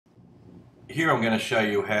Here I'm going to show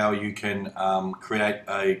you how you can create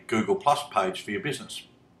a Google Plus page for your business.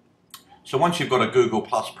 So once you've got a Google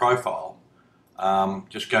Plus profile,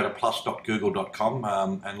 just go to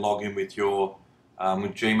plus.google.com and log in with your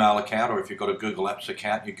Gmail account, or if you've got a Google Apps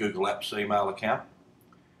account, your Google Apps email account,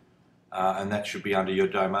 and that should be under your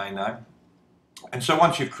domain name. And so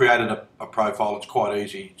once you've created a profile, it's quite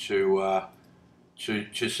easy to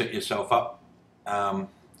set yourself up.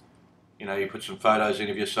 You put some photos in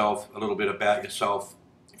of yourself, a little bit about yourself.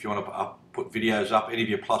 If you want to put videos up, any of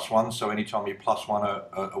your plus ones, so anytime you plus one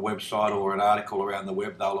a website or an article around the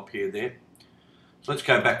web, they'll appear there. So let's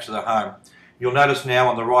go back to the home. You'll notice now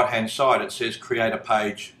on the right hand side it says create a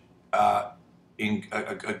page in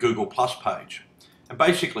a Google Plus page. And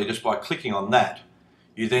basically just by clicking on that,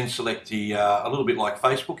 you then select a little bit like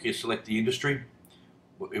Facebook, you select the industry,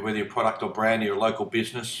 whether you're a product or brand, you're a local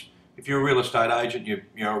business. If you're a real estate agent,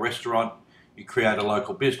 you're a restaurant, you create a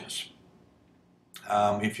local business.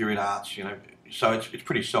 If you're in arts, so it's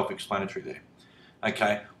pretty self-explanatory there.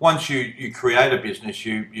 Okay, once you create a business,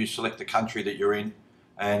 you select the country that you're in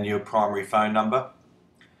and your primary phone number.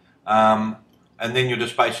 And then you'll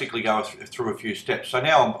just basically go through a few steps. So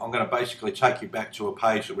now I'm going to basically take you back to a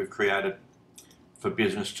page that we've created for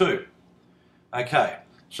business too. Okay.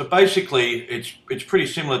 So basically, it's pretty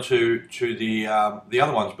similar to the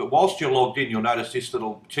other ones. But whilst you're logged in, you'll notice this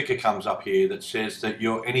little ticker comes up here that says that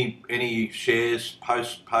any shares,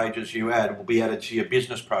 posts, pages you add will be added to your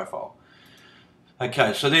business profile.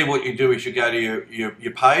 Okay, so there what you do is you go to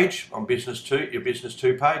your page on Business 2, your Business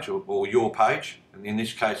 2 page, or your page. And in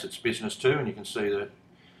this case, it's Business 2, and you can see the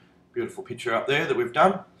beautiful picture up there that we've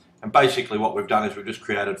done. And basically what we've done is we've just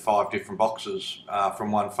created 5 different boxes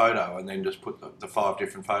from one photo, and then just put the 5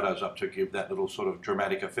 different photos up to give that little sort of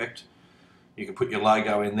dramatic effect. You can put your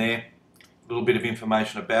logo in there, a little bit of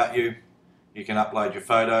information about you. You can upload your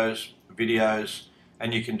photos, videos,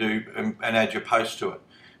 and you can do and add your posts to it.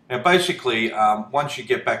 Now basically, once you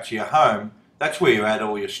get back to your home, that's where you add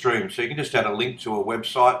all your streams. So you can just add a link to a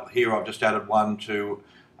website. Here I've just added one to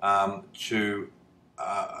a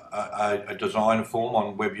design form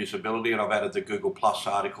on web usability, and I've added the Google Plus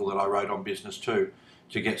article that I wrote on Business 2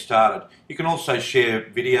 to get started. You can also share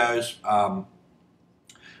videos,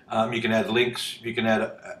 you can add links, you can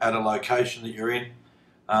add a location that you're in,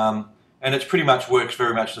 and it pretty much works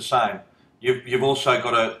very much the same. You've also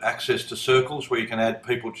got access to circles where you can add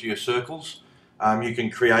people to your circles. You can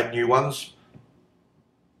create new ones,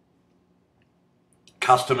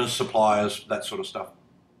 customers, suppliers, that sort of stuff.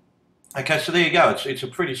 Okay, so there you go. It's a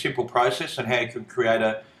pretty simple process on how you can create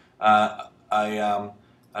a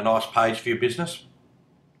nice page for your business.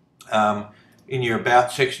 In your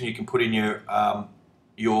About section, you can put in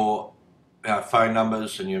your phone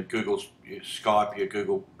numbers and your Skype, your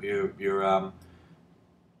Google, your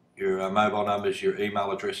mobile numbers, your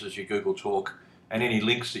email addresses, your Google Talk, and any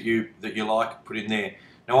links that you like, put in there.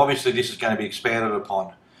 Now, obviously, this is going to be expanded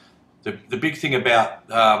upon. The big thing about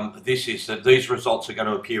this is that these results are going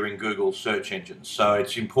to appear in Google search engines, so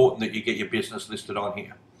it's important that you get your business listed on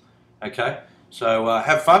here. Okay, so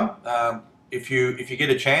have fun. If you get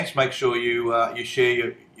a chance, make sure you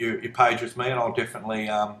share your page with me, and I'll definitely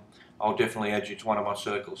add you to one of my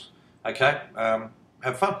circles. Okay,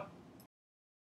 have fun.